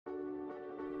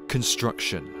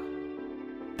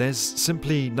Construction. There's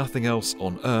simply nothing else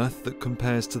on Earth that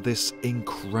compares to this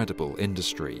incredible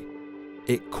industry.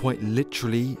 It quite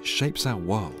literally shapes our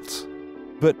world.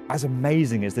 But as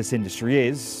amazing as this industry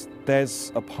is,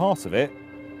 there's a part of it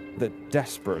that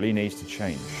desperately needs to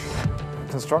change.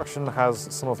 Construction has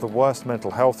some of the worst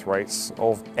mental health rates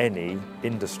of any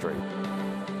industry.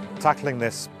 Tackling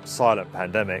this silent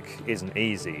pandemic isn't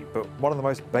easy, but one of the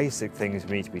most basic things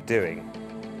we need to be doing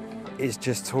is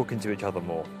just talking to each other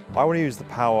more. I want to use the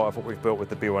power of what we've built with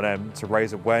the B1M to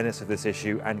raise awareness of this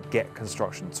issue and get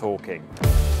construction talking.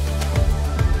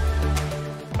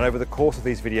 And over the course of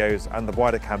these videos and the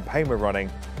wider campaign we're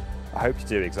running, I hope to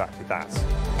do exactly that.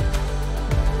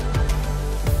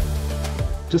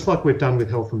 Just like we've done with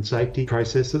health and safety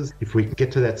processes, if we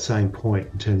get to that same point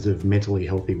in terms of mentally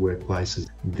healthy workplaces,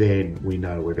 then we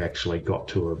know we've actually got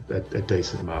to a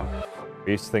decent mark. I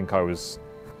used to think I was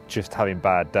just having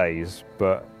bad days,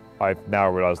 but I've now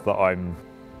realised that I'm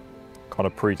kind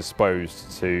of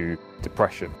predisposed to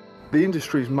depression. The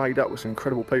industry is made up with some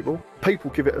incredible people.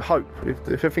 People give it hope. If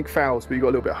everything fails, but you've got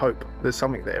a little bit of hope, there's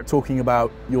something there. Talking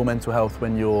about your mental health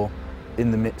when you're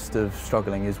in the midst of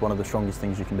struggling is one of the strongest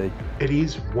things you can do. It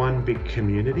is one big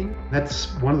community.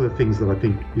 That's one of the things that I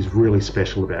think is really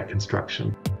special about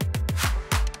construction.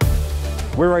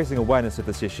 We're raising awareness of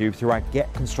this issue through our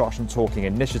Get Construction Talking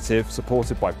initiative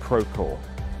supported by Procore.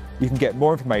 You can get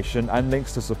more information and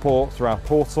links to support through our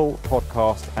portal,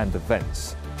 podcast and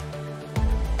events.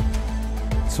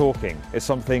 Talking is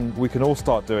something we can all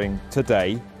start doing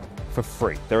today for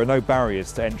free. There are no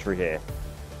barriers to entry here,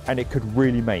 and it could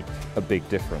really make a big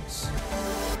difference.